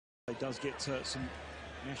does get some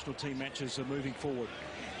national team matches moving forward.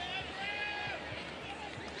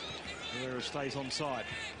 Herrera stays on side.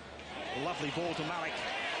 A lovely ball to Malik.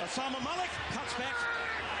 Osama Malik cuts back.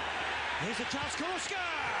 Here's a chance, Carrusca!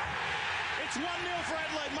 It's 1-0 for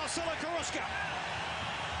Adelaide, Marcelo Carrusca.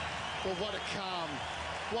 Well, what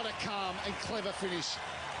a calm and clever finish.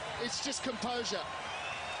 It's just composure.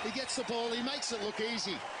 He gets the ball, he makes it look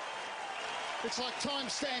easy. It's like time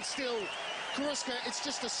stands still. Carrusca, it's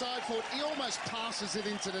just a side foot. He almost passes it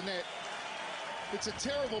into the net. It's a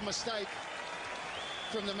terrible mistake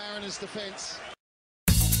from the Mariners' defence.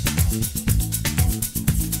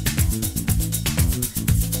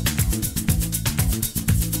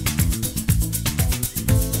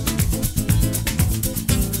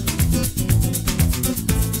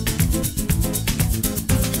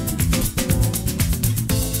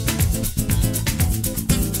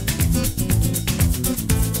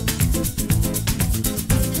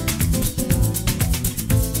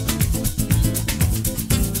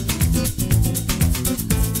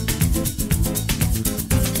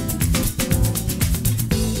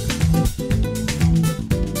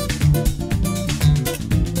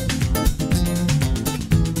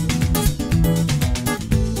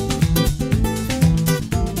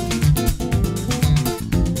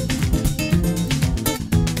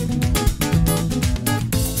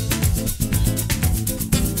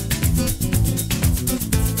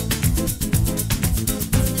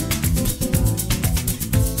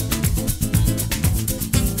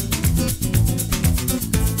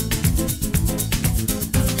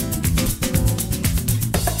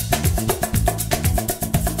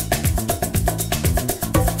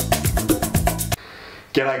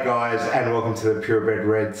 G'day guys, and welcome to the Purebred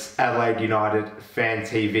Reds Adelaide United Fan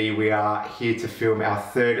TV. We are here to film our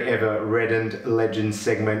third ever Reddened Legends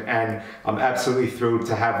segment, and I'm absolutely thrilled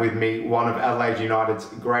to have with me one of Adelaide United's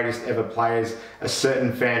greatest ever players, a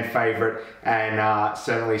certain fan favourite, and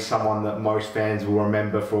certainly someone that most fans will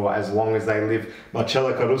remember for as long as they live,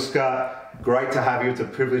 Marcelo Carrusca. Great to have you. It's a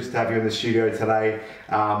privilege to have you in the studio today.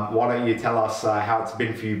 Why don't you tell us how it's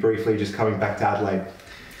been for you briefly just coming back to Adelaide?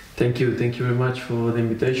 Thank you very much for the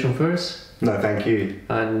invitation first. No, thank you.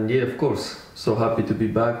 And yeah, of course, so happy to be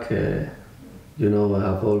back. You know, I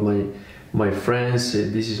have all my friends.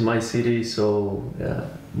 This is my city, so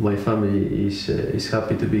my family is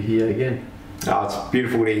happy to be here again. Oh, it's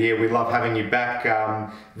beautiful to hear. We love having you back.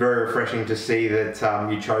 Very refreshing to see that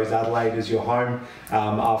you chose Adelaide as your home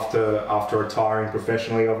after retiring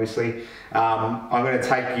professionally, obviously. I'm going to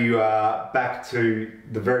take you back to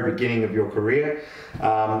the very beginning of your career.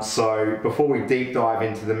 So before we deep dive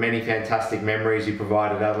into the many fantastic memories you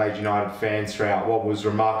provided Adelaide United fans throughout what was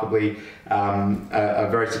remarkably a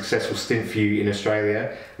very successful stint for you in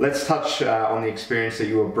Australia, let's touch on the experience that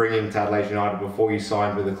you were bringing to Adelaide United before you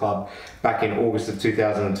signed with the club back in August of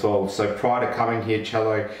 2012. So prior to coming here,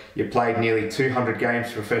 Chelo, you played nearly 200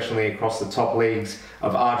 games professionally across the top leagues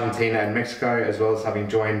of Argentina and Mexico, as well as having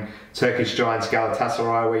joined Turkish giants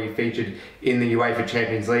Galatasaray, where you featured in the UEFA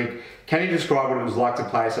Champions League. Can you describe what it was like to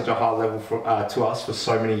play at such a high level to us for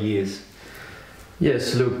so many years?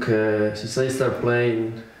 Yes, look, since I started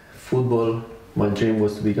playing football, my dream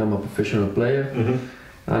was to become a professional player.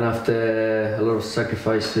 And after a lot of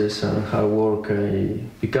sacrifices and hard work, I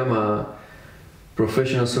became a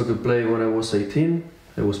professional soccer player when I was 18.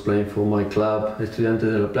 I was playing for my club, Estudiantes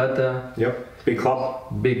de La Plata. Yep, big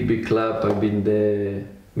club. Big club. I've been there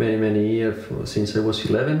many years since I was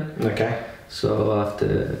 11. Okay. So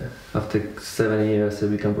after 7 years, I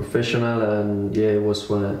became professional, and yeah, it was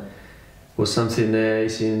something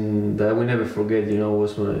amazing that I will never forget. You know, it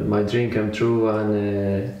was my dream come true,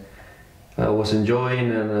 and I was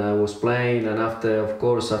enjoying and I was playing. And after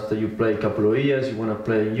you play a couple of years, you want to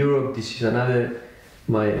play in Europe. This is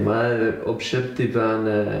my other objective,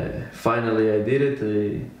 and finally I did it.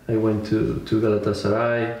 I went to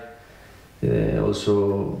Galatasaray.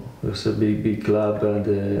 Also, it was a big club, and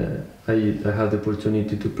I had the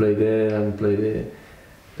opportunity to play there and play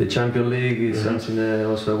the Champions League. It's something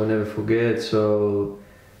also I will never forget. So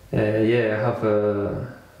yeah,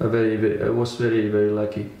 I was very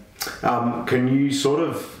lucky. Can you sort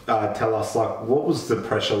of tell us, like, what was the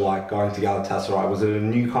pressure like going to Galatasaray? Was it a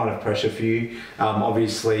new kind of pressure for you?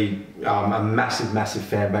 Obviously, a massive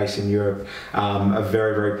fan base in Europe, a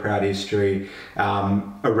very proud history,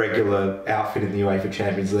 a regular outfit in the UEFA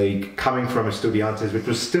Champions League, coming from Estudiantes, which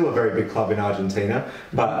was still a very big club in Argentina,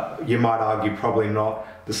 but you might argue probably not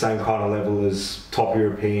the same kind of level as top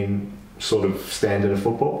European sort of standard of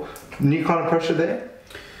football. New kind of pressure there?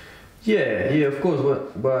 Yeah, of course.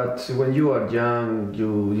 But when you are young,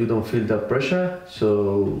 you don't feel that pressure.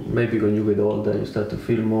 So maybe when you get older, you start to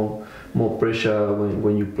feel more pressure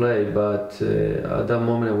when you play. But at that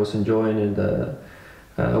moment, I was enjoying it.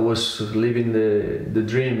 I was living the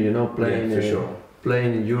dream, you know, playing for sure.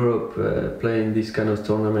 Playing in Europe, playing this kind of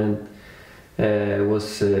tournament.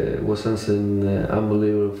 Was something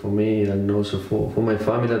unbelievable for me and also for my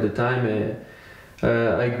family at the time.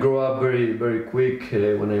 I grew up very, very quick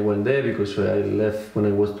when I went there because I left when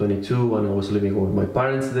I was 22 and I was living with my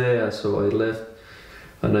parents there. So I left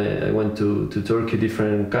and I went to Turkey,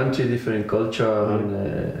 different country, different culture, and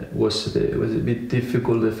it was a bit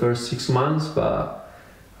difficult the first 6 months, but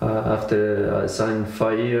after I signed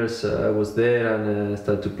 5 years, I was there and I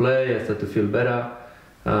started to play. I started to feel better.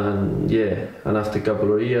 And after a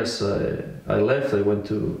couple of years, I left. I went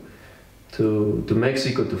to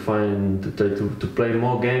Mexico to try to play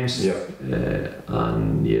more games.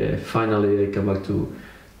 Finally I came back to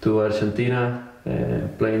Argentina,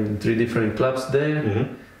 playing in 3 different clubs there.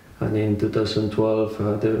 And in 2012, I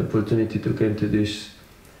had the opportunity to come to this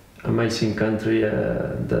amazing country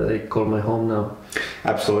that I call my home now.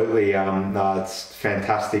 Absolutely, it's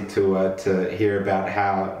fantastic to hear about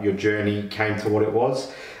how your journey came to what it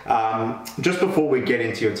was. Just before we get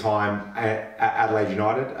into your time at Adelaide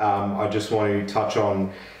United, I just want to touch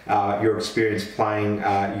on your experience playing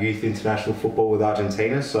youth international football with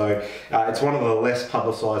Argentina. So it's one of the less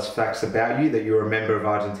publicised facts about you that you're a member of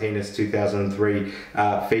Argentina's 2003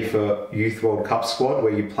 FIFA Youth World Cup squad,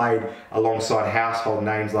 where you played alongside household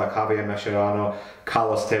names like Javier Mascherano,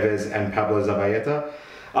 Carlos Tevez and Pablo Zabaleta.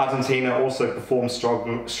 Argentina also performed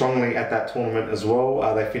strongly at that tournament as well.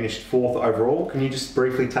 They finished 4th overall. Can you just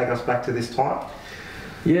briefly take us back to this time?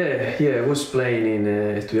 Yeah, I was playing in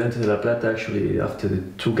Estudiantes de La Plata actually after the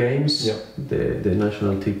 2 games. The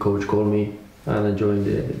national team coach called me and I joined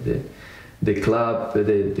the club,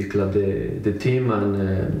 the team,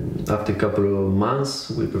 and after a couple of months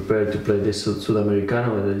we prepared to play the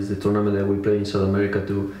Sudamericano. That is the tournament that we play in South America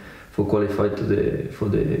for qualify for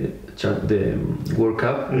the World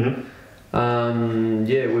Cup. We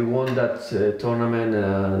won that tournament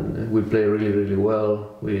and we played really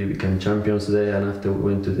well. We became champions there, and after we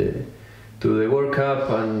went to the World Cup,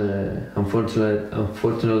 and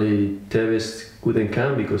unfortunately Tevez couldn't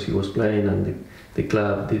come because he was playing and the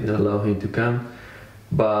club didn't allow him to come.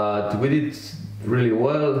 But we did really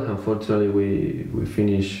well. Unfortunately we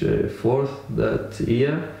finished 4th that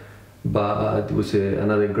year, but it was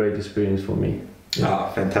another great experience for me.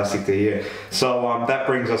 Fantastic to hear. So that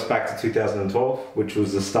brings us back to 2012, which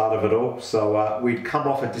was the start of it all. So we'd come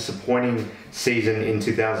off a disappointing season in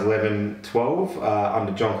 2011-12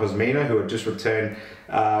 under John Cosmina, who had just returned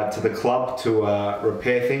to the club to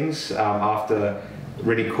repair things after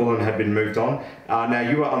Rini Cullen had been moved on. Now,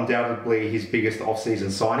 you were undoubtedly his biggest off-season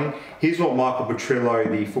signing. Here's what Michael Petrillo,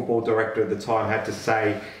 the football director at the time, had to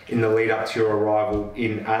say in the lead-up to your arrival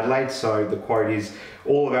in Adelaide. So the quote is,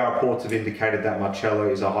 "All of our reports have indicated that Marcelo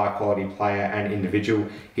is a high-quality player and individual.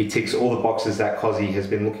 He ticks all the boxes that Cosy has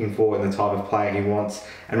been looking for in the type of player he wants,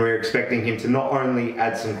 and we're expecting him to not only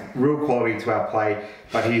add some real quality to our play,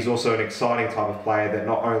 but he's also an exciting type of player that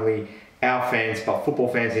not only our fans, but football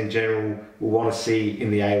fans in general, will want to see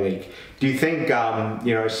in the A-League." Do you think,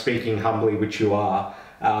 speaking humbly, which you are,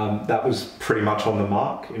 that was pretty much on the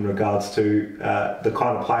mark in regards to the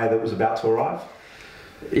kind of player that was about to arrive?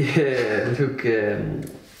 Yeah, look,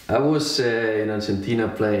 I was in Argentina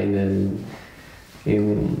playing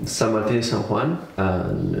in San Martin de San Juan,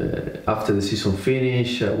 and after the season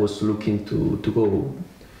finished, I was looking to go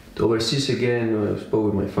to overseas again. I spoke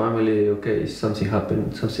with my family. Okay, something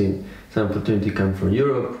happened, some opportunity come from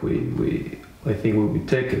Europe. I think we would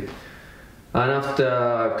take it. And after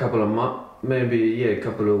a couple of months, a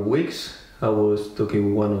couple of weeks, I was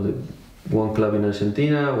talking with one club in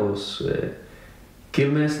Argentina. Was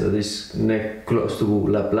Quilmes, that is close to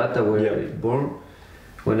La Plata, where I was born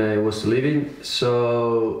when I was living.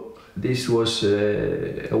 So this was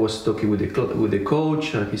I was talking with the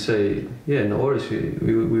coach, and he said, "Yeah, no worries.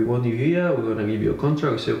 We want you here. We're gonna give you a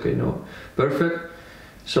contract." I said, "Okay, no, perfect."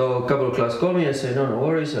 So a couple of clubs called me and said, "No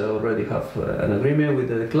worries. I already have an agreement with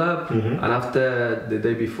the club." And after the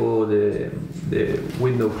day before the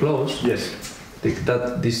window closed,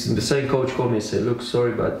 the same coach called me and said, "Look,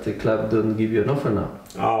 sorry, but the club don't give you an offer now."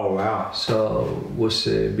 Oh wow! So it was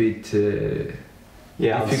a bit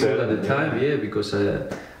difficult at the time, because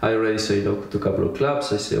I already said no to a couple of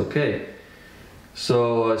clubs. I said okay.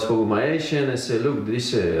 So I spoke with my agent. I said, "Look, there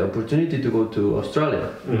is an opportunity to go to Australia."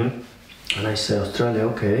 And I said, "Australia,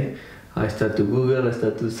 okay." I started to Google. I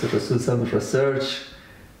started to do some research.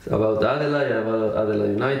 about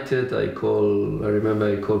Adelaide United. I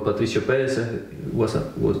remember I called Patricio Perez.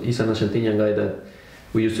 He's an Argentinian guy that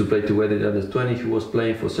we used to play together in under 20. He was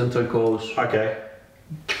playing for Central Coast. Okay.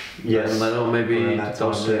 Yes. And I don't know, maybe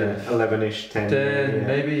 11ish, 10.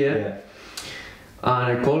 Maybe, yeah.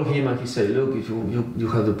 And I called him and he said, look, if you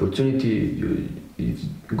have the opportunity, you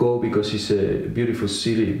go, because it's a beautiful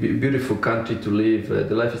city, beautiful country to live.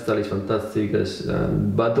 The lifestyle is fantastic,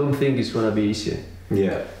 but don't think it's going to be easy.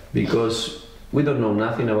 Yeah. Because we don't know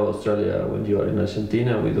nothing about Australia when you are in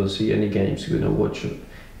Argentina. We don't see any games. We don't watch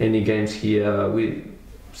any games here.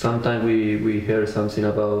 Sometimes we hear something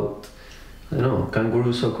about, I don't know,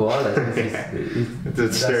 kangaroos or koalas. It's a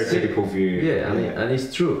stereotypical view. Yeah, and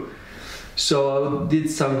it's true. So I did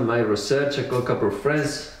some of my research. I called a couple of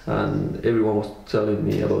friends, and everyone was telling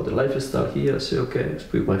me about the lifestyle here. I said, okay, I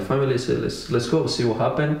speak with my family. I said, let's go see what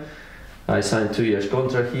happened. I signed 2 years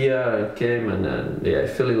contract here. I came and I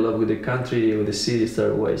fell in love with the country, with the city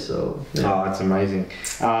straight away. So yeah. Oh, that's amazing.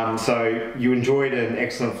 So you enjoyed an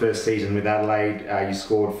excellent first season with Adelaide. You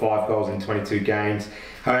scored 5 goals in 22 games.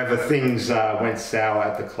 However, things went sour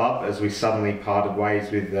at the club as we suddenly parted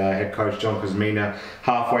ways with head coach John Kuzmina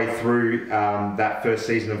halfway through that first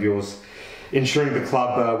season of yours, ensuring the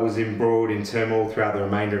club was embroiled in turmoil throughout the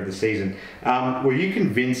remainder of the season. Were you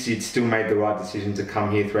convinced you'd still made the right decision to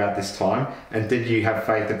come here throughout this time? And did you have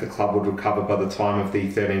faith that the club would recover by the time of the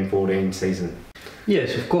 13-14 season?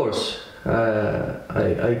 Yes, of course.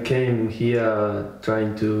 I came here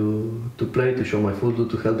trying to play, to show my football,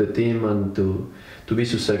 to help the team and to be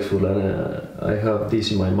successful. And I have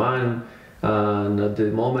this in my mind. And at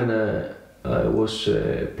the moment I was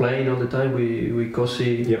playing all the time with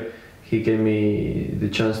Kosi. Yep. He gave me the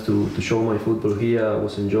chance to show my football here. I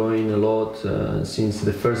was enjoying a lot since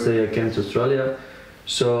the first day I came to Australia.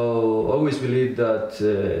 So I always believe that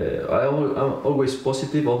I'm always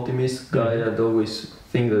positive, optimist guy. I always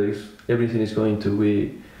think that everything is going to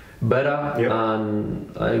be better. Yep.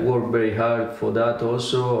 And I work very hard for that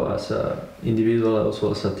also, as an individual,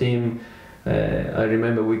 also as a team. I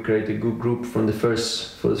remember we created a good group for the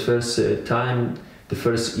first time, the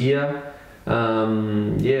first year.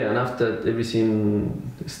 And after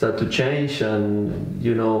everything started to change, and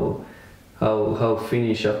you know how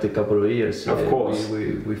finish after a couple of years. Of course.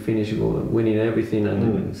 We finished winning everything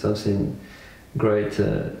and something great.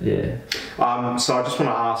 So I just want to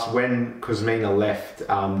ask, when Kuzmina left,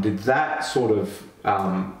 did that sort of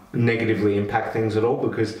negatively impact things at all?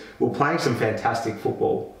 Because we're playing some fantastic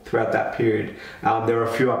football throughout that period. There were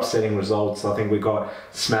a few upsetting results. I think we got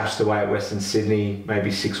smashed away at Western Sydney, maybe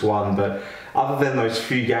 6-1. But other than those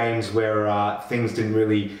few games where things didn't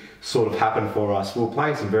really sort of happen for us, we were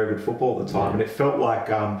playing some very good football at the time. And it felt like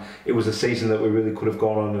it was a season that we really could have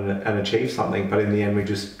gone on and achieved something. But in the end, we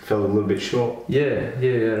just fell a little bit short. Yeah.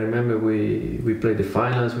 I remember we played the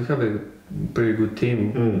finals. We have a pretty good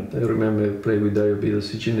team. I remember playing with Dario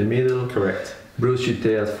Vidosic in the middle. Correct. Bruce Chite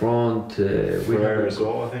at front. Ferreira as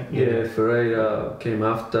well, I think. Yeah, Ferreira came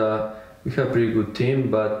after. We have a pretty good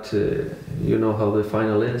team, but you know how the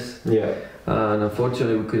final is. Yeah. And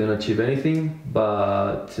unfortunately, we couldn't achieve anything.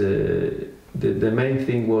 But the main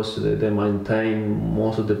thing was they maintain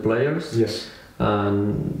most of the players. Yes.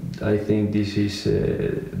 And I think this is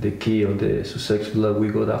the key of the success that we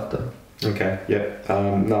got after. Okay, yeah.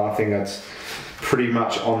 No, I think that's pretty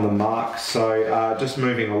much on the mark. So just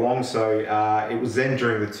moving along, so it was then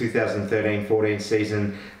during the 2013-14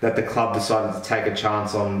 season that the club decided to take a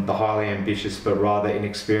chance on the highly ambitious but rather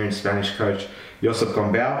inexperienced Spanish coach Josep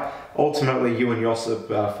Gombau. Ultimately, you and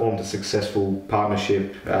Josep formed a successful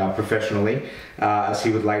partnership professionally, as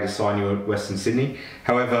he would later sign you at Western Sydney.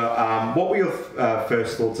 However, what were your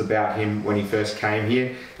first thoughts about him when he first came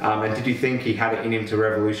here? And did you think he had it in him to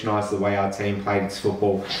revolutionise the way our team played its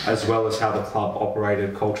football, as well as how the club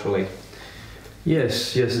operated culturally?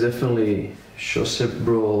 Yes, definitely. Josep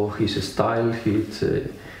brought his style, his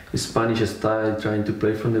Spanish style, trying to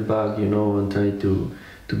play from the back, you know, and trying to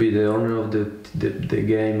be the owner of the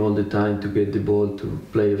game all the time, to get the ball, to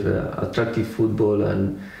play attractive football,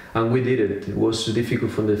 and we did it. It was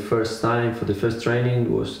difficult for the first time, for the first training. It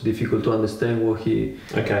was difficult to understand what he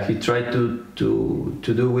tried to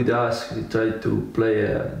do with us. He tried to play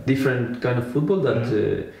a different kind of football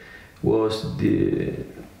that was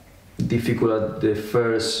difficult at the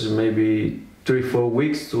first maybe 3-4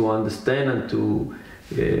 weeks to understand and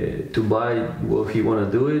to buy what he want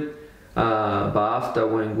to do it. But after,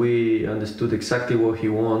 when we understood exactly what he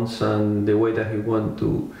wants and the way that he wants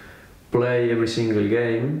to play every single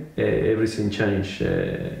game, everything changed.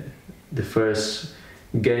 The first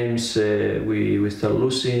games we started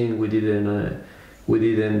losing. We we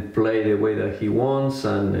didn't play the way that he wants,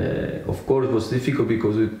 and of course it was difficult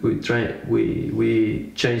because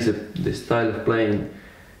we changed the style of playing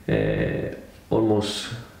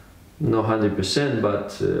almost not 100%,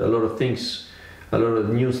 but a lot of things, a lot of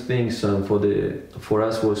new things, and for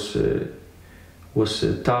us was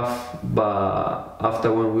tough. But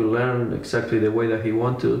after when we learned exactly the way that he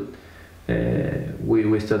wanted,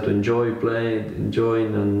 we start to enjoy playing,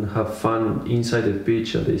 enjoying and have fun inside the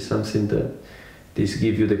pitch. And it's something that this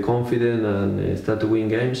gives you the confidence and start to win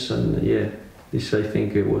games. And yeah, this I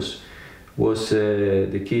think it was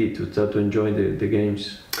the key to start to enjoy the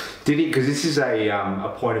games. Did he? Because this is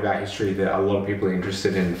a point about history that a lot of people are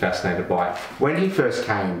interested in and fascinated by. When he first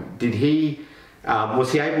came, did he?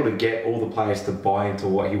 Was he able to get all the players to buy into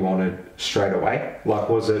what he wanted straight away? Like,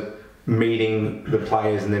 was it meeting the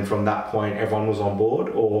players and then from that point everyone was on board,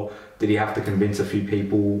 or did he have to convince a few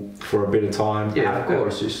people for a bit of time? Yeah, of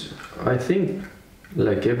course. I think,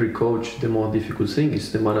 like every coach, the most difficult thing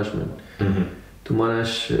is the management. Mm-hmm. To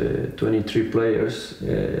manage 23 players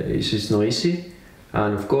is not easy,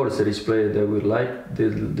 and of course there is players that will like the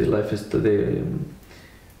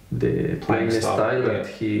playing style that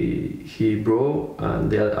he brought,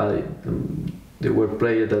 and there were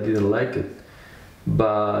players that didn't like it.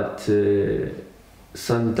 But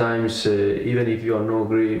sometimes even if you are not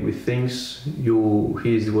agree with things, he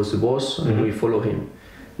was the boss, and mm-hmm. we follow him.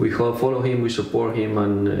 We follow him, we support him,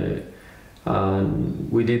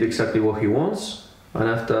 and we did exactly what he wants. And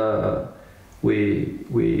after we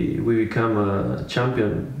become a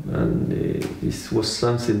champion, and this was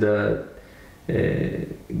something that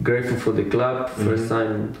grateful for the club. Mm-hmm. First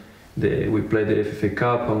time we played the FFA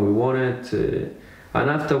Cup and we won it. And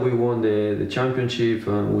after we won the championship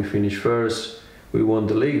and we finished first, we won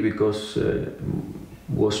the league because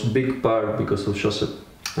was big part because of Joseph.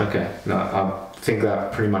 Okay, no, I think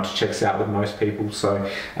that pretty much checks out with most people. So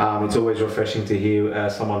it's always refreshing to hear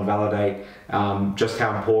someone validate just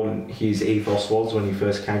how important his ethos was when he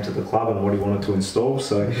first came to the club and what he wanted to install.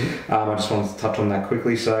 So I just wanted to touch on that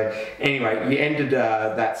quickly. So anyway, you ended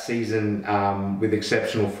that season with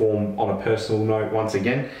exceptional form on a personal note once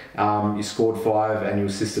again. You scored 5 and you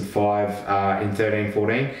assisted 5 in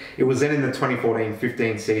 13-14. It was then in the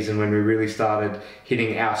 2014-15 season when we really started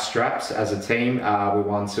hitting our straps as a team. We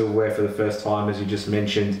won silverware for the first time, as you just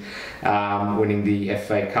mentioned, winning the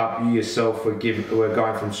FA Cup. You yourself were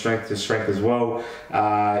going from strength to strength as well.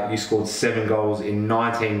 You scored 7 goals in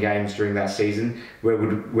 19 games during that season, where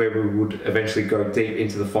we would eventually go deep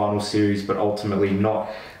into the final series, but ultimately not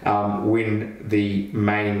win the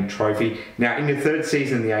main trophy. Now, in your 3rd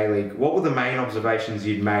season in the A-League, what were the main observations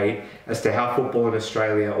you'd made as to how football in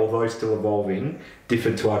Australia, although still evolving,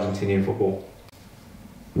 differed to Argentinian football?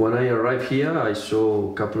 When I arrived here, I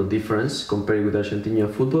saw a couple of differences compared with Argentinian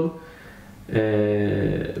football.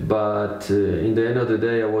 But in the end of the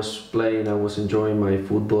day, I was playing, I was enjoying my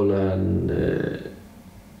football, and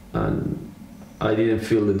I didn't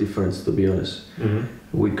feel the difference, to be honest.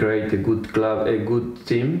 Mm-hmm. We created a good club, a good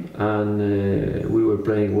team, and we were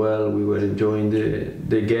playing well. We were enjoying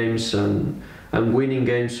the games and winning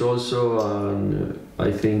games also. And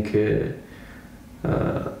I think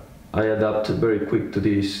I adapted very quick to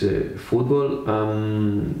this football.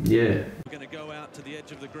 Yeah. We're going to go out to the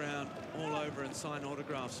edge of the ground all over and sign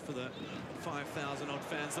autographs for the 5,000 odd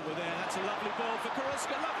fans that were there. That's a lovely ball for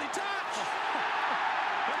Carrusca, lovely touch!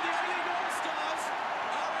 And the A-League All-Stars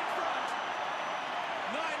are in front.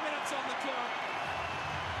 9 minutes on the clock.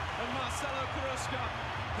 And Marcelo Carrusca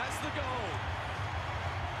has the goal.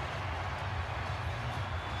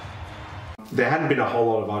 There hadn't been a whole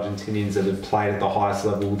lot of Argentinians that had played at the highest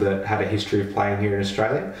level that had a history of playing here in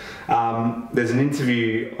Australia. There's an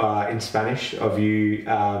interview in Spanish of you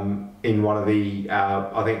in one of the,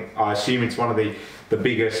 I assume it's one of the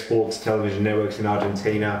bigger sports television networks in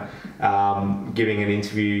Argentina, giving an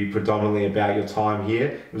interview predominantly about your time here.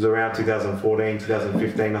 It was around 2014,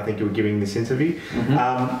 2015, I think you were giving this interview.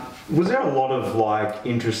 Mm-hmm. Was there a lot of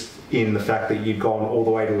interest in the fact that you'd gone all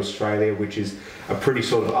the way to Australia, which is a pretty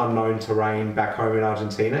sort of unknown terrain back home in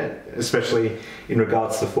Argentina, especially in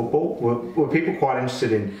regards to football? Were people quite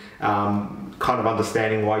interested in kind of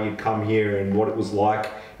understanding why you'd come here and what it was like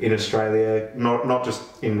in Australia, not just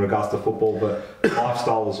in regards to football, but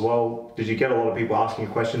lifestyle as well? Did you get a lot of people asking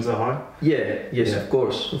you questions at home? Yes, of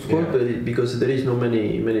course, but because there is not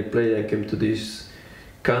many players that came to this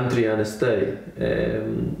country and stay.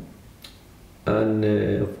 And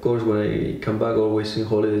of course, when I come back, always in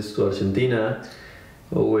holidays to Argentina,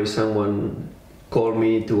 always someone called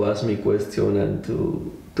me to ask me questions and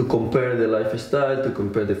to compare the lifestyle, to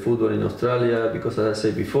compare the football in Australia, because as I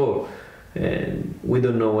said before, we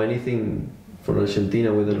don't know anything from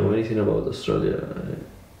Argentina. We don't know anything about Australia,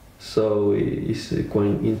 so it's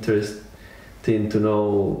quite interesting to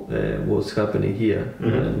know what's happening here.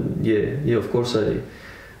 And yeah, of course I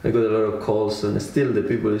got a lot of calls, and still the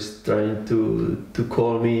people is trying to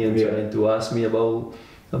call me and trying to ask me about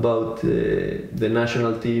the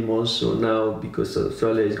national team also now, because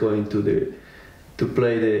Australia is going to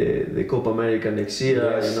play the Copa America next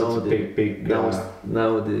year. Yes, you know, it's a big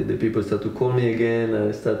now the people start to call me again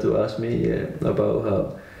and start to ask me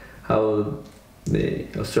about how the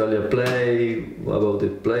Australia play, about the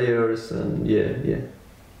players, and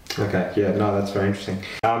Okay, yeah, no, that's very interesting.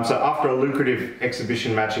 So after a lucrative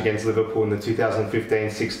exhibition match against Liverpool in the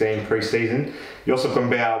 2015-16 pre-season, Josip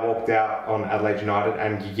Gumbau walked out on Adelaide United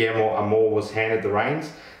and Guillermo Amor was handed the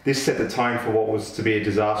reins. This set the tone for what was to be a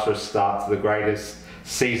disastrous start to the greatest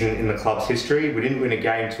season in the club's history. We didn't win a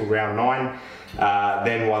game till round 9,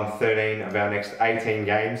 then won 13 of our next 18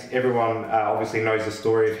 games. Everyone obviously knows the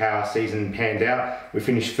story of how our season panned out. We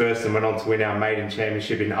finished first and went on to win our maiden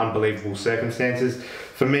championship in unbelievable circumstances.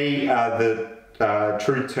 For me, the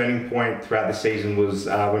true turning point throughout the season was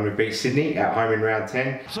when we beat Sydney at home in round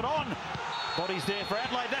 10. Sit on. Bodies there for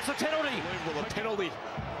Adelaide. That's a penalty. Unbelievable, a penalty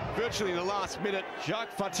virtually in the last minute.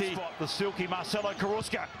 Jacques Fati. The silky Marcelo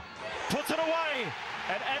Carrusca puts it away,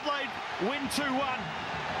 and Adelaide win 2-1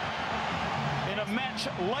 in a match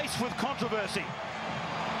laced with controversy.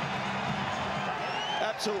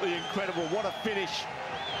 Absolutely incredible. What a finish.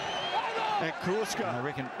 And Carrusca. I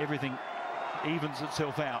reckon everything evens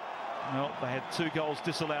itself out. Well, they had 2 goals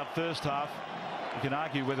disallowed first half. You can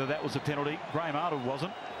argue whether that was a penalty. Graham Arnold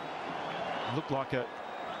wasn't. It looked like a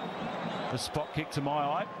spot kick to my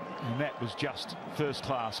eye, and that was just first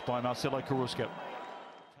class by Marcelo Carrusca.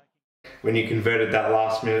 When you converted that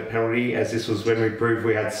last minute penalty, as this was when we proved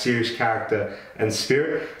we had serious character and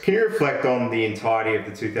spirit. Can you reflect on the entirety of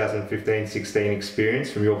the 2015-16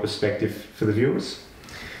 experience from your perspective for the viewers?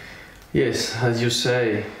 Yes, as you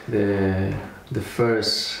say, the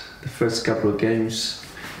first couple of games,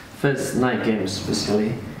 first 9 games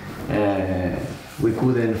especially, we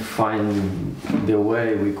couldn't find the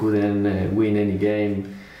way, we couldn't win any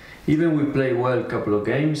game. Even we played well a couple of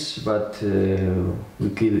games, but we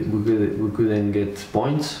couldn't get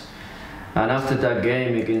points. And after that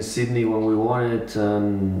game against Sydney, when we won it,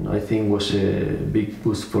 I think was a big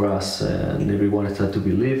boost for us, and everyone started to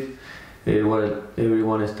believe.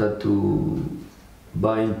 Everyone started to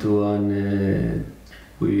buy into, and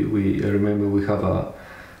I remember we have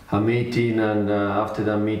a meeting, and after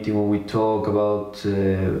that meeting, when we talk about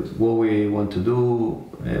what we want to do,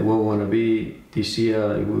 what we want to be this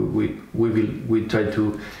year, we try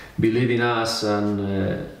to believe in us,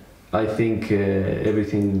 and I think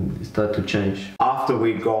everything started to change. After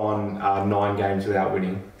we'd gone 9 games without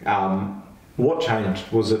winning, what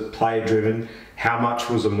changed? Was it player driven? How much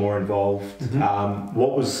was Amor involved?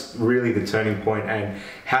 What was really the turning point, and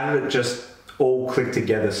how did it just all click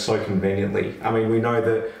together so conveniently? I mean, we know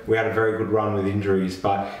that we had a very good run with injuries,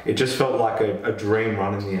 but it just felt like a dream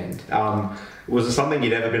run in the end. Was it something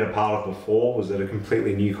you'd ever been a part of before? Was it a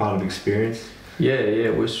completely new kind of experience? Yeah,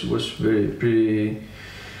 it was pretty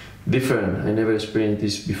different. I never experienced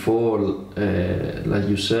this before. Like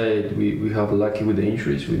you said, we have lucky with the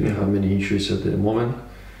injuries. We didn't have many injuries at the moment.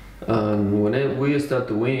 And when we start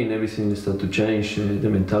to win, everything started to change. The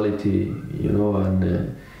mentality, you know,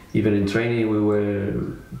 and even in training, we were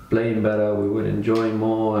playing better. We were enjoying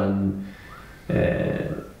more, and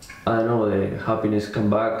I don't know, the happiness come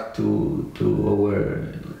back to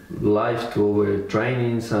our life, to our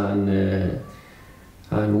trainings, and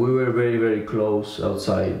we were very, very close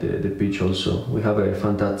outside the pitch also. We have a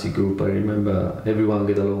fantastic group. I remember everyone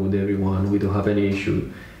get along with everyone. We don't have any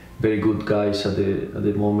issue. Very good guys at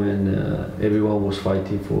the moment. Everyone was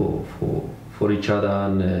fighting for each other,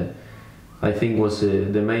 and I think was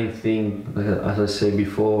the main thing, as I said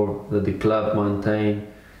before, that the club maintained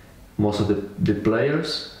most of the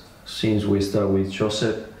players since we started with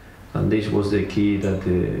Josep, and this was the key that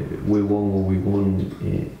we won what we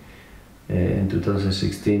won in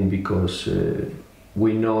 2016, because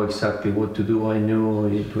we know exactly what to do. I knew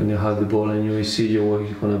when I had the ball, I knew Isidro where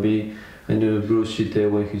he's gonna be. I knew Bruce Chite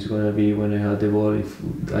where he's gonna be when I had the ball.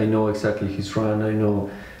 I know exactly his run. I know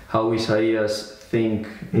how Isaias think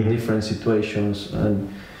in different situations,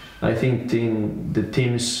 and I think the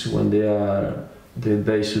teams when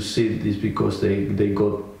they succeed is because they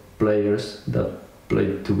got players that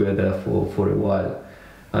played together for a while.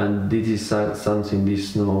 And this is something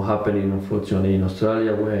that's not happening, unfortunately, in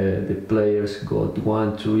Australia, where the players got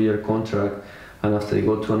 1-2 year contract, and after they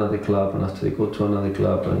go to another club, and after they go to another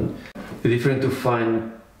club, and it's different to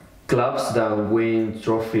find clubs that win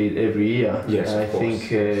trophy every year. Yes, I of course.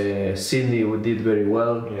 think Sydney we did very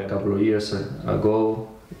well a couple of years ago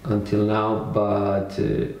until now, but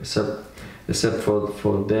except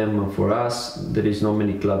for them and for us, there is not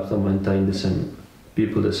many clubs that maintain the same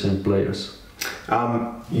people, the same players.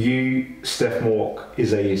 You, Steph Mork,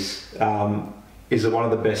 is it one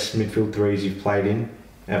of the best midfield threes you've played in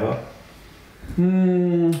ever?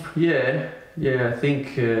 Yeah.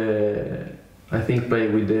 I think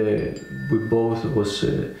playing with both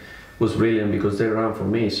was brilliant because they ran for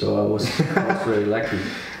me, so I was very lucky.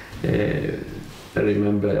 I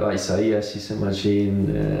remember Isaias is a machine.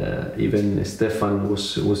 Even Stefan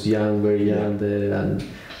was young, very young, and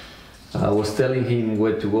I was telling him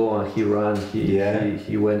where to go, and he ran.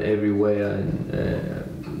 He went everywhere, and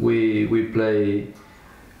we play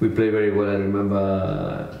very well. I remember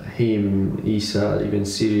him, Isa, even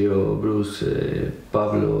Sirio, Bruce,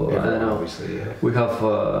 Pablo. Everyone, I don't know. obviously, yeah. We have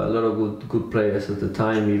a lot of good players at the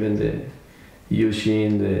time. Even the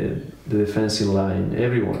Eugene, the defensive line,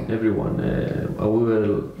 everyone. We were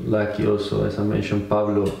lucky also, as I mentioned,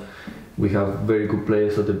 Pablo. We have very good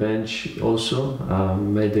players at the bench also.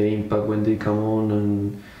 Made the impact when they come on,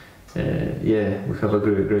 and we have a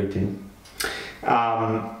great team.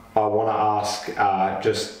 I want to ask,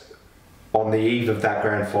 just on the eve of that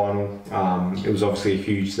grand final, it was obviously a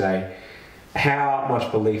huge day. How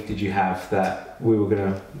much belief did you have that we were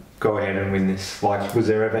going to go ahead and win this? Like, was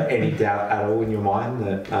there ever any doubt at all in your mind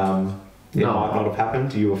that it might not have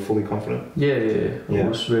happened? You were fully confident? Yeah. I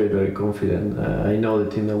was very confident. I know the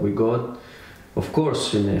team that we got. Of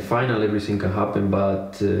course, in a final everything can happen,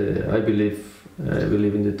 but I believe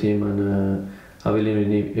in the team, and I believe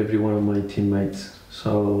in every one of my teammates. So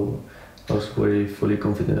I was very fully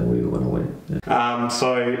confident that we were going to win. Yeah. So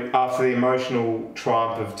after the emotional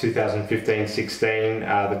triumph of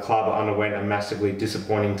 2015-16, the club underwent a massively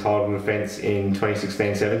disappointing title defence in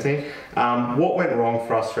 2016-17. What went wrong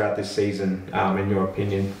for us throughout this season, in your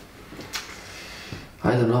opinion?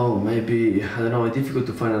 I don't know. It's difficult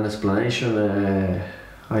to find an explanation.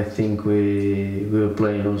 I think we were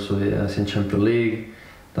playing also the Asian Champions League,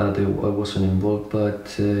 that I wasn't involved,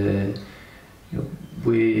 but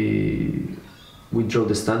we dropped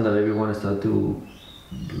the standard. Everyone started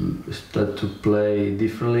to play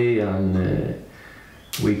differently, and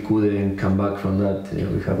we couldn't come back from that.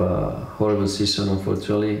 We have a horrible season,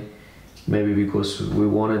 unfortunately. Maybe because we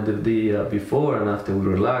wanted the before, and after we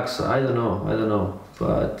relaxed. I don't know.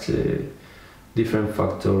 But different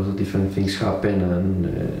factors, different things happen,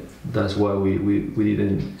 and that's why we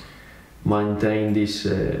didn't maintain this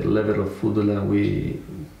level of football that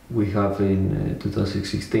we have in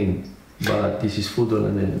 2016. But this is football,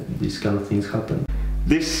 and these kind of things happen.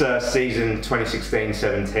 This season,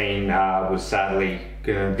 2016-17, was sadly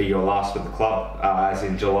going to be your last with the club, as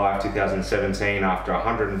in July of 2017, after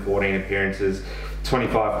 114 appearances,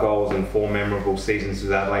 25 goals and 4 memorable seasons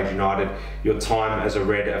with Adelaide United, your time as a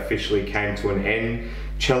Red officially came to an end.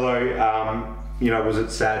 Chelo, was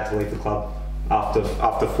it sad to leave the club after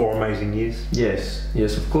 4 amazing years?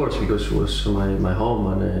 Yes, of course, because it was my home,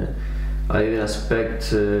 and I didn't expect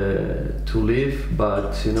to leave,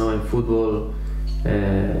 but in football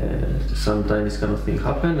sometimes this kind of thing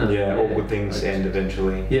happen. And, all good things end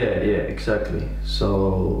eventually. Yeah, exactly.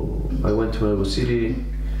 So I went to Melbourne City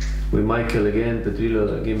with Michael again.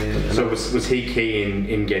 Petrillo gave me. So was he key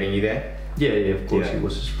in getting you there? Yeah, of course. He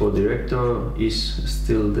was a sport director. He's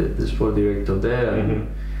still the sport director there,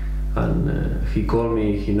 and he called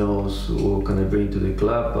me. He knows what can I bring to the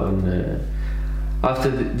club, and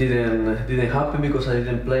after didn't happen because I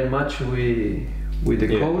didn't play much with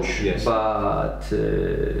the coach. Yes. But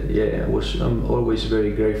I'm always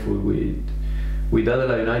very grateful with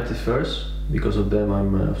Adelaide United first. Because of them,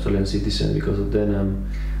 I'm an Australian citizen. Because of them,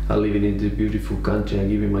 I'm living in this beautiful country. I'm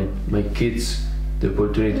giving my kids the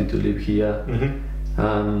opportunity to live here.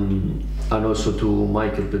 And also to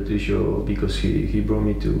Michael Patricio, because he brought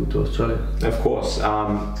me to Australia. Of course.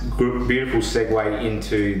 Beautiful segue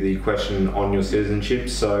into the question on your citizenship.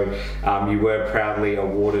 So you were proudly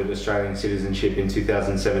awarded Australian citizenship in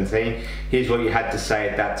 2017. Here's what you had to say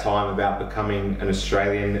at that time about becoming an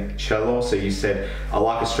Australian, Chelo. So you said, I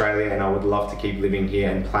like Australia and I would love to keep living here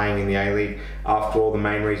and playing in the A-League. After all, the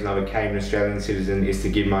main reason I became an Australian citizen is to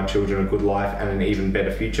give my children a good life and an even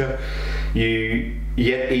better future.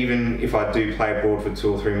 Yet even if I do play abroad for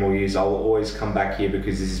 2 or 3 more years, I will always come back here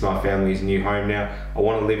because this is my family's new home now. I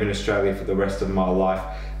want to live in Australia for the rest of my life,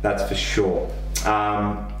 that's for sure.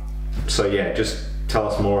 So yeah, just tell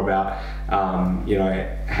us more about you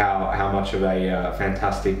know, how much of a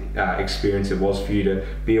fantastic experience it was for you to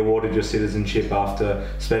be awarded your citizenship after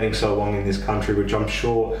spending so long in this country, which I'm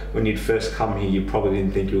sure when you'd first come here you probably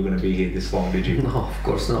didn't think you were going to be here this long, did you? No, of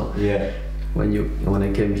course not. Yeah. When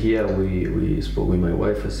I came here, we spoke with my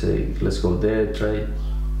wife. I said, let's go there, try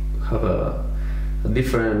have a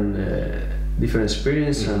different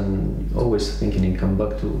experience, and always thinking and come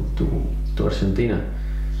back to Argentina.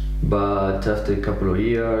 But after a couple of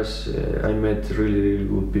years, I met really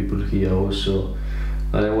good people here also,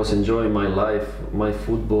 and I was enjoying my life, my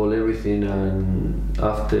football, everything. And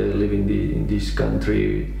after living in this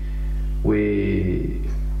country,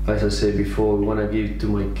 as I said before, we want to give to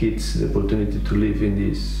my kids the opportunity to live in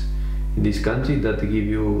this country that give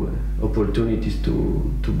you opportunities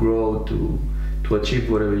to grow, to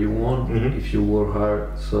achieve whatever you want if you work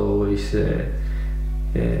hard. So it's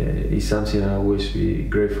something I always be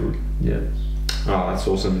grateful. Yeah. Oh, that's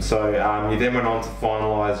awesome. So you then went on to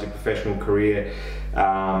finalise your professional career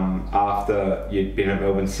after you'd been at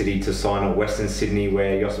Melbourne City to sign at Western Sydney,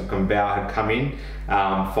 where Josip Gumbau had come in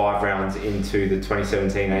 5 rounds into the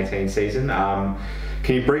 2017-18 season.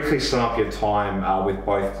 Can you briefly sum up your time with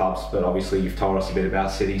both clubs? But obviously you've told us a bit about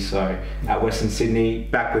City. So at Western Sydney,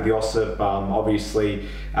 back with Josip, obviously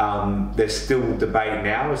there's still debate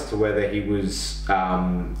now as to whether he was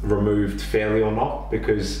removed fairly or not,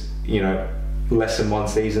 because, you know, less than 1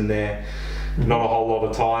 season there, not a whole lot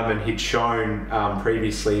of time, and he'd shown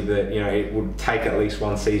previously that, you know, it would take at least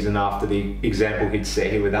 1 season after the example he'd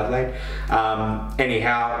set here with Adelaide.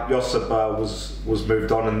 Anyhow, Josip was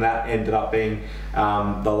moved on, and that ended up being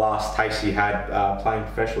the last taste he had playing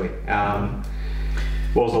professionally.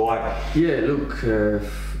 What was it like? Yeah, look,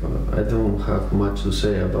 I don't have much to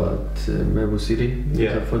say about Melbourne City.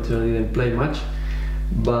 Yeah. Unfortunately, I didn't play much.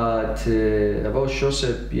 But about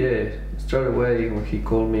Josep, yeah, straight away when he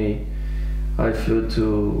called me, I flew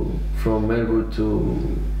from Melbourne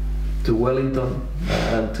to Wellington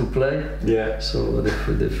to play. Yeah. So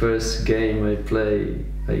the first game I played,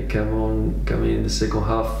 I come in the second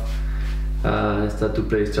half, and I started to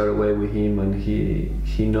play straight away with him, and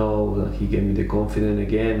he know that he gave me the confidence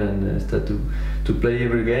again, and I started to play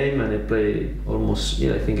every game, and I play almost,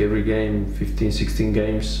 I think every game, 15-16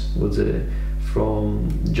 games was from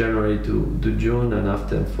January to June. And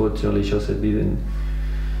after, unfortunately, Josep didn't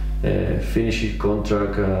finish his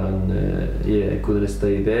contract, and I couldn't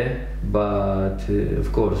stay there. But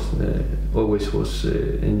of course, always was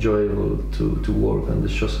enjoyable to work under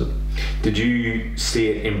Josep. Did you see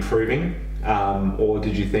it improving, or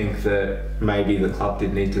did you think that maybe the club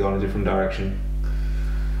did need to go in a different direction?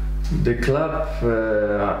 The club,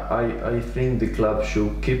 I think the club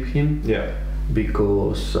should keep him. Yeah.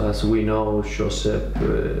 Because as we know, Josep,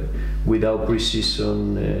 without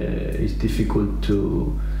pre-season, it's difficult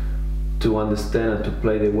to understand and to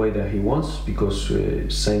play the way that he wants, because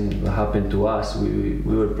same happened to us. We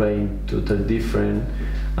were playing totally different,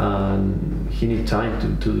 and he needs time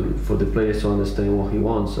for the players to understand what he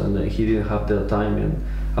wants, and he didn't have that time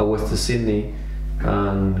at West Sydney,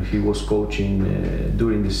 and he was coaching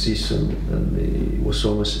during the season, and it was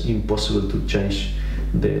almost impossible to change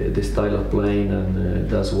the style of playing, and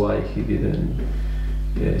that's why he didn't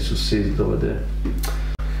succeed over there.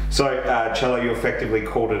 So, Chelo, you effectively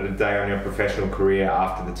called it a day on your professional career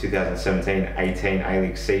after the 2017-18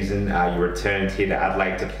 A-League season. You returned here to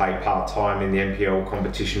Adelaide to play part-time in the NPL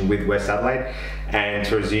competition with West Adelaide, and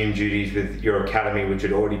to resume duties with your academy, which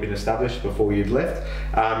had already been established before you'd left.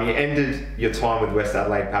 You ended your time with West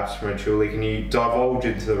Adelaide perhaps prematurely. Can you divulge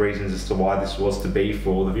into the reasons as to why this was to be for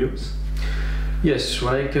all the viewers? Yes,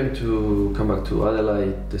 when I come back to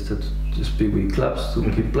Adelaide, I started to speak with clubs to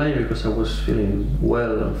keep playing, because I was feeling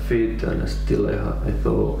well and fit, and still I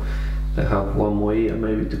thought I have 1 more year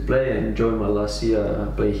maybe to play. I enjoyed my last year. I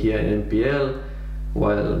played here in NPL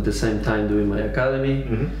while at the same time doing my academy.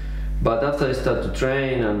 But after I started to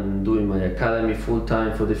train and doing my academy full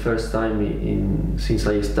time for the first time since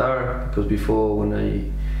I started, because before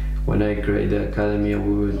when I created the academy,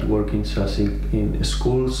 we were working just in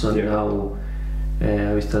schools, and now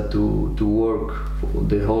I started to work for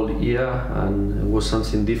the whole year, and it was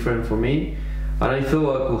something different for me. And I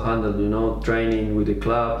thought I could handle, training with the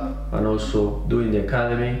club and also doing the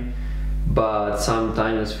academy. But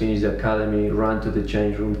sometimes finish the academy, run to the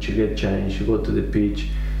change room to get changed, go to the pitch,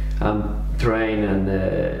 train, and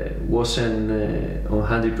wasn't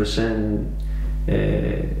 100%,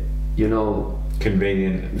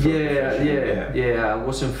 convenient. Yeah. I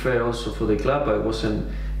wasn't fair also for the club. I wasn't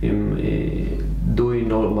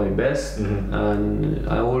doing all my best, and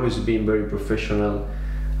I always been very professional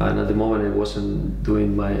and at the moment I wasn't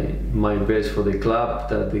doing my best for the club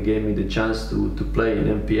that they gave me the chance to play in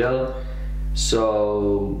NPL.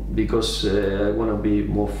 So because I want to be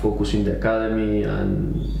more focused in the academy,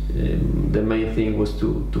 and the main thing was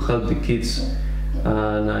to help the kids,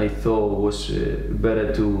 and I thought it was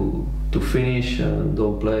better to finish and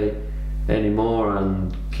don't play anymore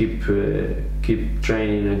and keep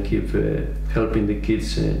training and keep helping the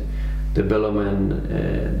kids development.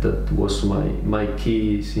 That was my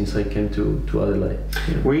key since I came to Adelaide.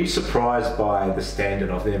 Yeah. Were you surprised by the standard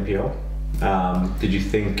of the NPL? Did you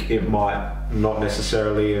think it might not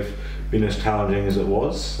necessarily have been as challenging as it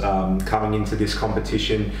was? Coming into this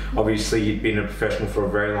competition, obviously you'd been a professional for a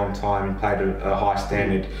very long time and played a high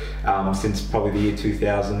standard since probably the year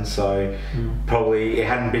 2000, so probably it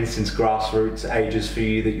hadn't been since grassroots ages for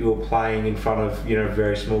you that you were playing in front of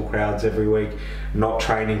very small crowds every week, not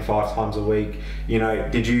training 5 times a week.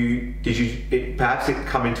 Did you perhaps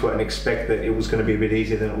come into it and expect that it was going to be a bit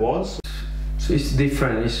easier than it was? So it's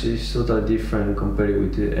different. It's totally different compared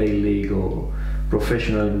with the A-League or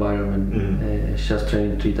professional environment. Just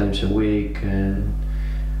training 3 times a week, and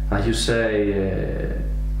as you say,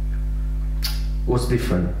 was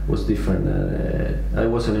different. I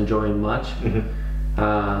wasn't enjoying much,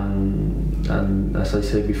 and as I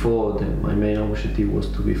said before, my main objective was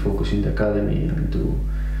to be focused in the academy and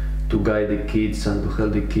to guide the kids and to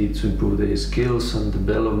help the kids to improve their skills and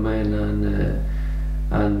development,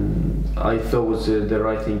 and I thought it was the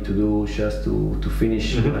right thing to do, just to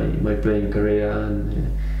finish my playing career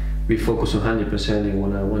and be focused 100% in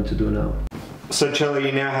what I want to do now. So Chelo,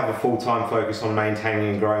 you now have a full-time focus on maintaining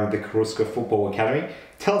and growing the Carrusca Football Academy.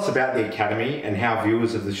 Tell us about the academy and how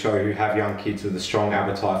viewers of the show who have young kids with a strong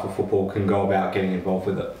appetite for football can go about getting involved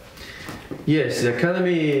with it. Yes, the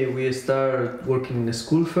academy, we start working in the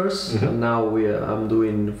school first, and now I'm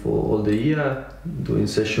doing for all the year, doing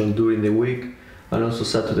sessions during the week and also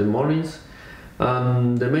Saturday mornings.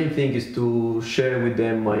 The main thing is to share with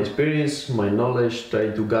them my experience, my knowledge, try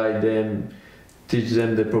to guide them, teach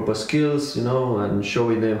them the proper skills, and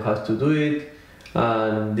showing them how to do it.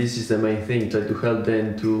 And this is the main thing, try to help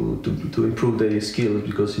them to improve their skills,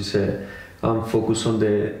 because I'm focused on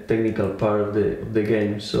the technical part of the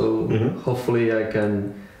game. So hopefully I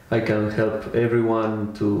can help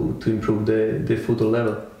everyone to improve the football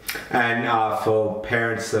level. And for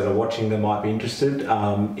parents that are watching that might be interested,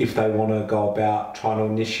 if they want to go about trying to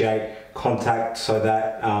initiate contact so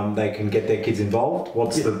that they can get their kids involved,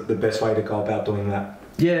 what's the best way to go about doing that?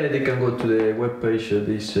 Yeah, they can go to the webpage,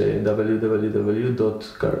 this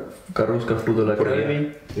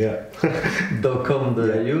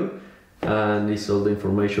www.carruscafootballacademy.com.au, and it's all the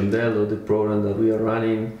information there, all the program that we are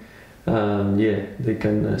running. They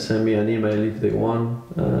can send me an email if they want,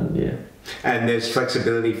 And there's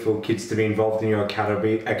flexibility for kids to be involved in your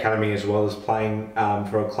academy as well as playing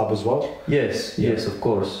for a club as well? Yes, of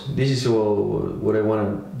course. This is what I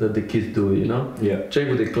want that the kids do, Check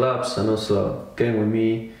with the clubs and also came with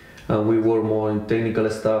me, and we work more in technical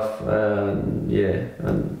stuff, and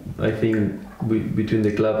I think between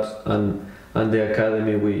the clubs and the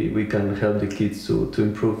academy we can help the kids to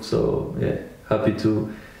improve, so happy to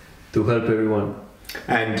help everyone.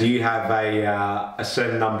 And do you have a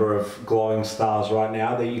certain number of glowing stars right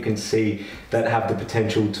now that you can see that have the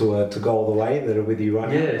potential to go all the way, that are with you right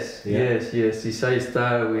now? Yes. Inside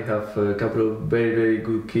Star, we have a couple of very, very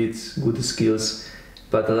good kids, good skills.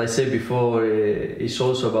 But as I said before, it's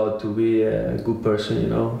also about to be a good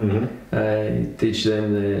person, I teach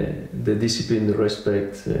them the discipline, the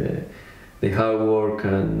respect, the hard work,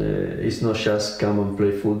 and it's not just come and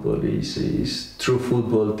play football. It's true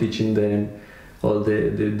football, teaching them all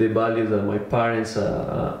the values that my parents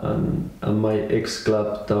and my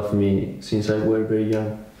ex-club taught me since I was very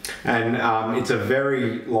young. And it's a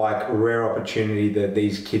very rare opportunity that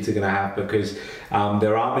these kids are going to have, because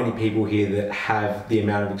there aren't many people here that have the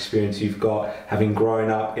amount of experience you've got, having grown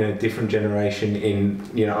up in a different generation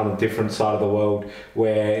on a different side of the world,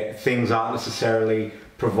 where things aren't necessarily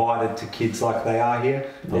provided to kids like they are here.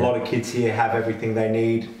 A lot of kids here have everything they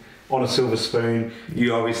need on a silver spoon.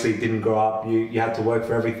 You obviously didn't grow up, you had to work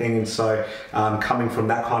for everything, and so coming from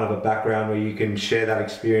that kind of a background where you can share that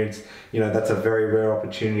experience, that's a very rare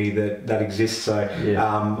opportunity that exists. So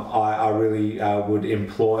I really would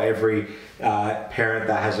implore every parent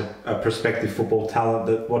that has a prospective football talent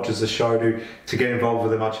that watches the show to get involved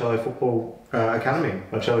with the Marcelo Football Academy,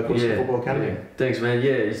 Marcelo Football Academy. Thanks, man.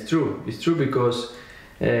 It's true because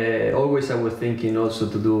always I was thinking also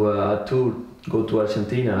to do a tour, go to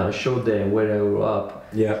Argentina, show them where I grew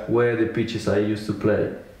up, where the pitches I used to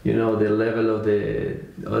play. you know, the level of the,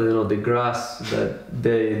 I don't know, the grass that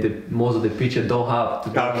the most of the pitchers don't have, to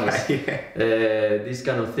be honest. These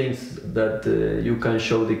kind of things that you can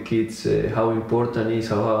show the kids how important it is,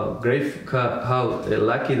 how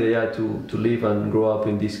lucky they are to live and grow up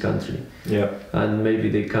in this country. Yeah. And maybe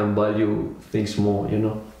they can value things more, you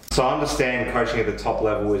know. So I understand coaching at the top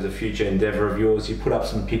level is a future endeavour of yours. You put up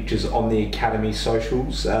some pictures on the academy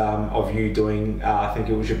socials of you doing, I think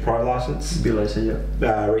it was your pro licence? B licence,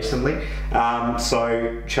 yeah. Recently.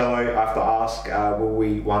 So Chelo, I have to ask, will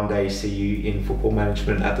we one day see you in football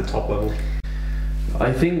management at the top level?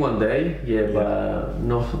 I think one day, but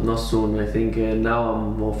not soon. I think now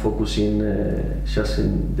I'm more focusing just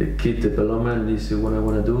in the kid development. This is what I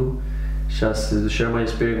want to do. Just to share my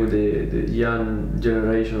experience with the young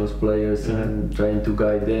generation of players and trying to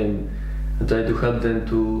guide them and try to help them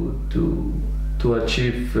to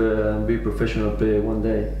achieve and be professional player one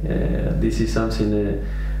day. This is something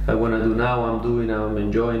I want to do now. I'm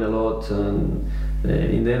enjoying a lot, and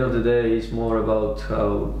in the end of the day, it's more about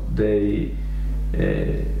how they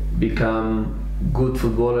become good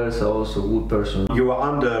footballers are also good person. You were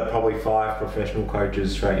under probably 5 professional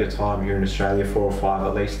coaches throughout your time here in Australia, 4 or 5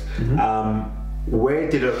 at least. Where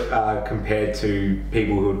did it compare to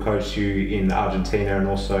people who had coached you in Argentina and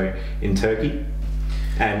also in Turkey?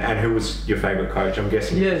 And who was your favourite coach? I'm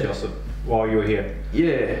guessing it was Joseph while you were here.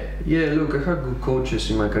 Yeah. Look, I had good coaches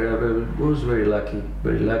in my career. I was very lucky.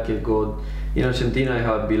 I got in Argentina. I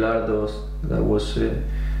had Bilardos. That was.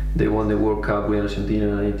 They won the World Cup with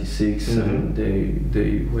Argentina in '86, and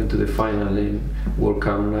they went to the final in World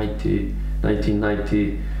Cup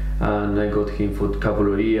 1990. And I got him for a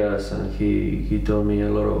couple of years, and he told me a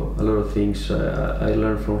lot of things. I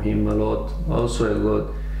learned from him a lot. Also, I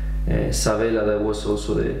got Sabella, that was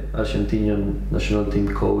also the Argentinian national team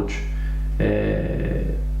coach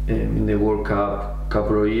in the World Cup a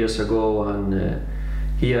couple of years ago, and.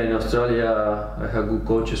 Here in Australia, I had good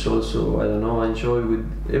coaches also. I don't know, I enjoy with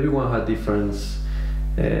everyone had different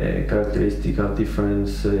characteristics, have different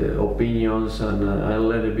opinions, and I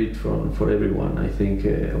learned a bit from everyone. I think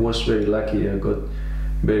I was very lucky. I got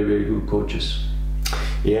very good coaches.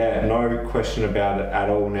 Yeah, no question about it at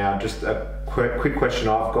all. Now, just a quick question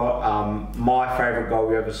I've got. My favourite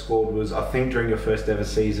goal you ever scored was, I think, during your first ever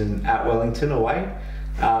season at Wellington away.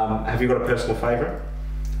 Have you got a personal favourite?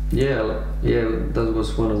 Yeah, that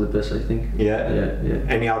was one of the best, I think. Yeah.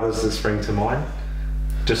 Any others that spring to mind?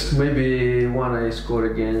 Just maybe one I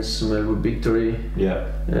scored against Melbourne Victory. Yeah.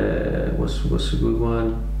 Was a good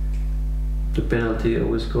one. The penalty I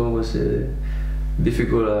always scored was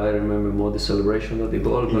difficult. I remember more the celebration of the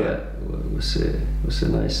goal, but it was a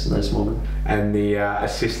nice moment. And the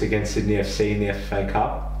assist against Sydney FC in the FA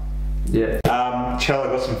Cup. Yeah. Chelo,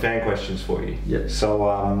 I've got some fan questions for you. Yeah.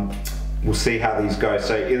 So we'll see how these go.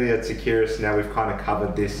 So Ilya Tsakiris, now we've kind of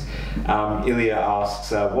covered this. Ilya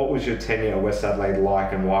asks, what was your tenure at West Adelaide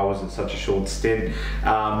like, and why was it such a short stint?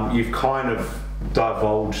 You've kind of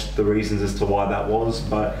divulged the reasons as to why that was,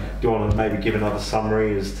 but do you want to maybe give another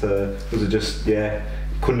summary as to, was it just,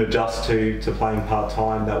 couldn't adjust to playing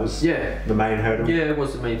part-time? That was the main hurdle? Yeah, it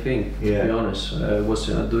was the main thing, to be honest. Was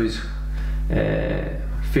doing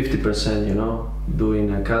 50%, you know,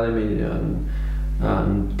 doing academy and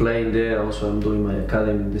playing there. Also, I'm doing my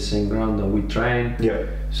academy in the same ground that we train. Yeah.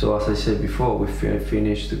 So as I said before, we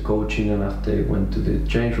finished the coaching, and after I went to the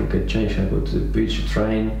change room, I go to the pitch to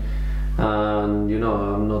train. And you know,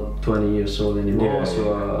 I'm not 20 years old anymore,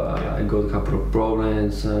 I got a couple of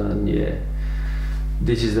problems, and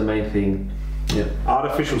this is the main thing. Yeah.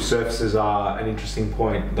 Artificial surfaces are an interesting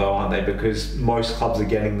point though, aren't they? Because most clubs are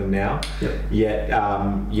getting them now. Yet,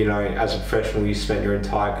 you know, as a professional, you spent your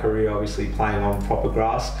entire career obviously playing on proper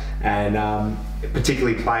grass, and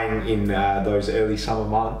particularly playing in those early summer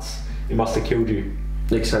months, it must have killed you.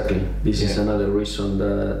 Exactly. This is another reason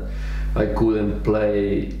that I couldn't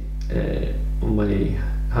play on my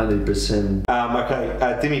 100%. Okay,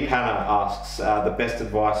 Dimi Panna asks, the best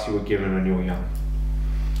advice you were given when you were young?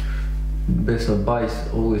 Best advice,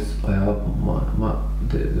 always I have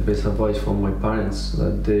the best advice from my parents,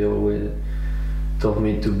 that they always taught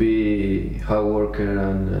me to be hard worker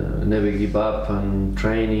and never give up, and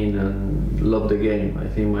training and love the game. I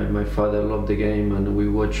think my father loved the game, and we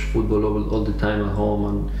watch football all the time at home,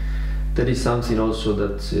 and that is something also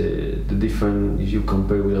that the difference, if you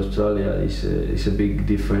compare with Australia, is a big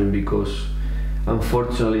difference, because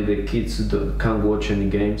unfortunately the kids can't watch any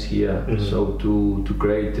games here. So to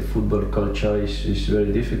create the football culture is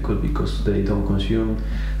very difficult because they don't consume,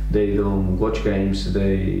 they don't watch games,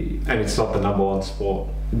 and it's not the #1 sport.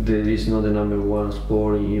 There is not the #1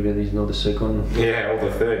 sport, even it's not the second. Yeah, or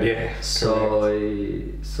the third. Yeah. So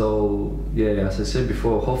yeah, as I said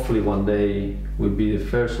before, hopefully one day will be the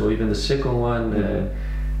first or even the second one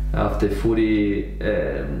after footy,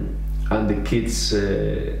 and the kids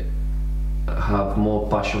have more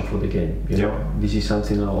passion for the game. You know, this is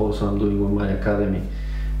something I'm doing with my academy,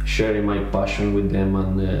 sharing my passion with them,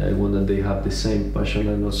 and I want that they have the same passion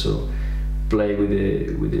and also play with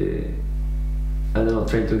the. I don't know,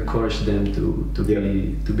 trying to encourage them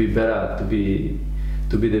to be better, to be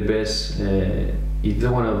the best. If they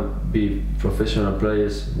want to be professional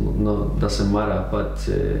players, no, doesn't matter. But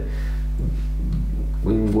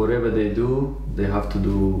in whatever they do, they have to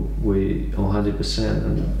do with 100%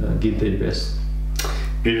 and give their best.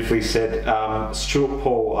 Beautifully said. Stuart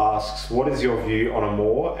Paul asks, what is your view on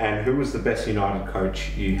Amor, and who was the best United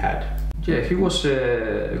coach you had? Yeah, he was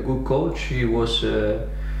a good coach. He was.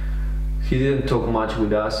 He didn't talk much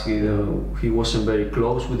with us. He wasn't very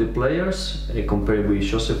close with the players compared with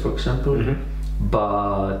Joseph, for example.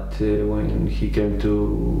 But when he came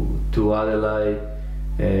to Adelaide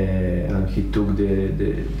and he took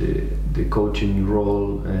the coaching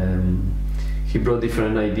role, he brought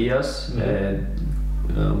different ideas.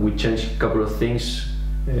 We changed a couple of things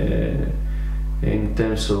in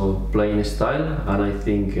terms of playing style, and I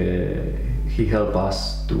think he helped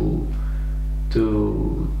us to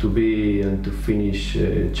be and to finish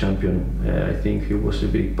champion. I think he was a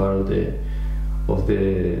big part of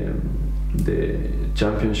the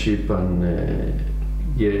championship, and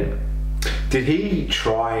yeah. Did he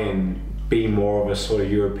try and be more of a sort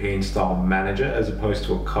of European style manager as opposed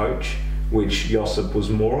to a coach, which Josip was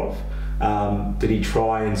more of? Did he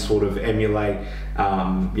try and sort of emulate,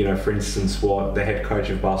 for instance, what the head coach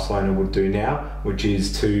of Barcelona would do now, which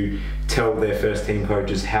is to tell their first team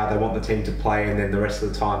coaches how they want the team to play, and then the rest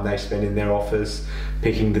of the time they spend in their office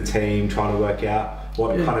picking the team, trying to work out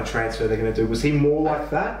what kind of transfer they're going to do? Was he more like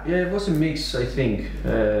that? Yeah, it was a mix, I think.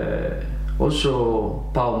 Also,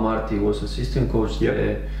 Paul Marti was assistant coach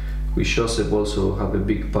there. With Josep also have a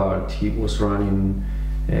big part. He was running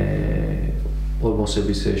almost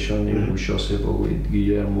every session with Josep or with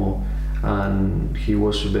Guillermo, and he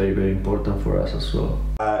was very, very important for us as well.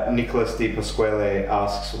 Nicholas Di Pasquale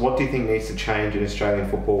asks, what do you think needs to change in Australian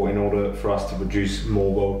football in order for us to produce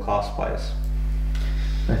more world-class players?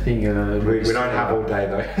 I think we don't have all day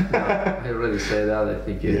though. No, I already said that. I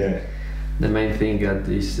think the main thing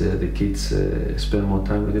is the kids spend more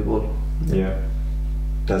time with the ball. Yeah,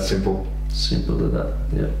 that's simple. Simple as that.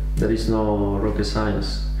 Yeah, there is no rocket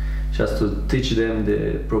science. Just to teach them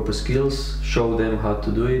the proper skills, show them how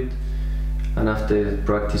to do it, and after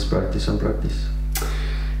practice, practice and practice.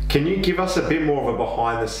 Can you give us a bit more of a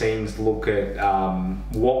behind-the-scenes look at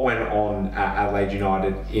what went on at Adelaide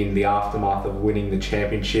United in the aftermath of winning the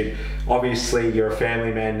championship? Obviously, you're a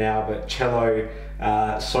family man now, but Chelo,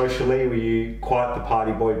 socially, were you quite the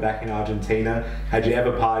party boy back in Argentina? Had you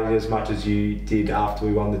ever partied as much as you did after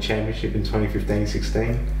we won the championship in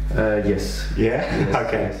 2015-16? Yes. Yeah? Yes,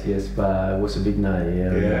 okay. Yes, but it was a big night.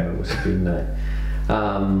 Yeah, I remember it was a big night.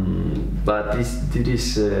 But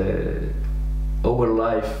this our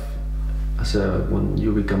life, when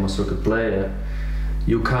you become a soccer player,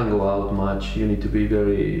 you can't go out much. You need to be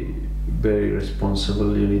very, very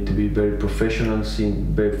responsible. You need to be very professional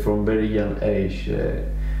from very young age.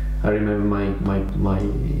 I remember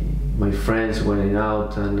my friends went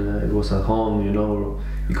out, and it was at home,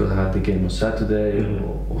 because I had the game on Saturday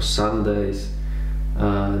or Sundays,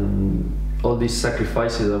 and all these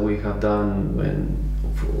sacrifices that we have done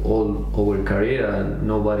all our career and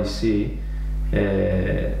nobody see.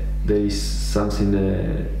 There is something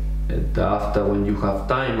that after, when you have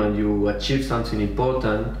time and you achieve something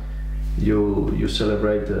important, you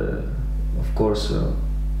celebrate, of course,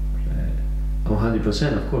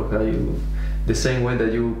 100%, of course. The same way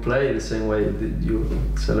that you play, the same way that you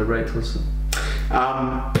celebrate also.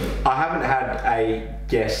 I haven't had a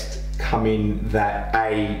guest come in that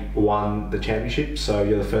won the championship, so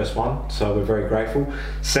you're the first one, so we're very grateful.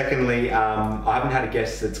 Secondly, I haven't had a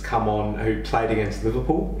guest that's come on who played against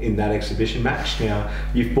Liverpool in that exhibition match. Now,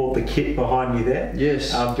 you've bought the kit behind you there.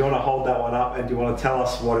 Yes. Do you want to hold that one up, and do you want to tell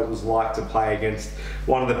us what it was like to play against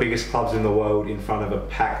one of the biggest clubs in the world in front of a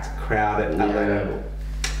packed crowd at Adelaide Oval?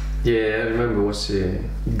 Yeah, I remember it was a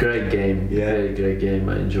great game. Very great game.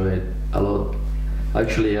 I enjoyed it a lot.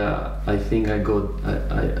 Actually, I think I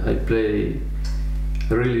played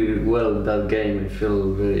really well that game. I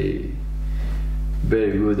feel very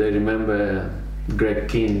very good. I remember Greg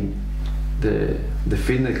King, the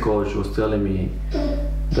fitness coach, was telling me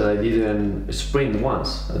that I didn't sprint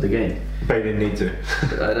once at the game. But you didn't need to.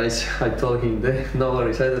 And I told him, no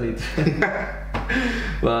worries, I don't need to.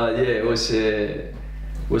 But yeah, it was a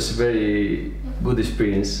very good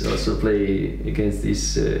experience also play against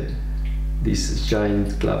this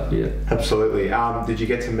giant club here. Absolutely. Did you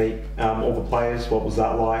get to meet all the players? What was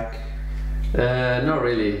that like? Not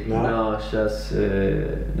really. No, just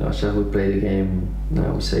we play the game.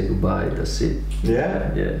 Now we say goodbye. That's it.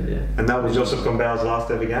 Yeah. Yeah. And that was Joseph Gombal's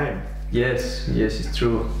last ever game. Yes, it's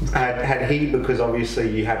true. Had he, because obviously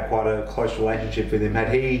you had quite a close relationship with him,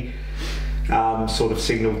 had he sort of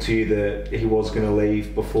signalled to you that he was going to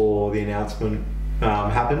leave before the announcement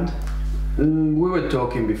happened? We were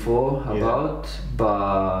talking before about,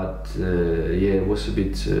 but it was a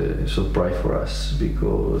bit surprise for us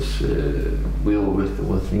because we always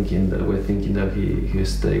were thinking that he'll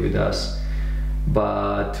stay with us,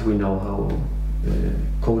 but we know how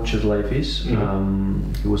coach's life is.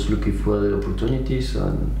 He was looking for the opportunities,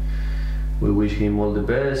 and we wish him all the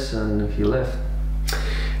best, and he left.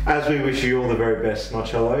 As we wish you all the very best,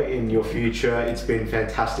 Marcelo, in your future. It's been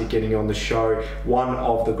fantastic getting you on the show. One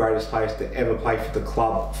of the greatest players to ever play for the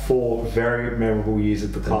club, 4 very memorable years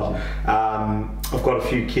at the club. I've got a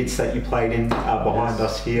few kids that you played in behind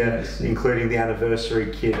us here, including the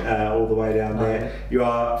anniversary kid all the way down there. You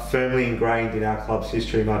are firmly ingrained in our club's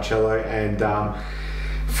history, Marcelo, and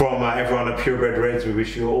from everyone at Purebred Reds, we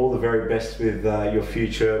wish you all the very best with your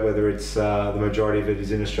future, whether it's the majority of it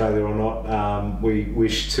is in Australia or not. We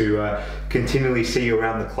wish to continually see you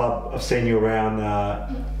around the club. I've seen you around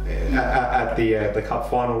at the Cup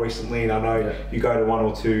final recently, and I know you go to 1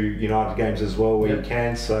 or 2 United games as well where you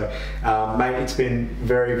can. So, mate, it's been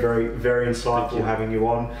very, very, very insightful having you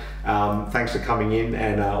on. Thanks for coming in,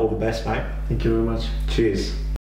 and all the best, mate. Thank you very much. Cheers.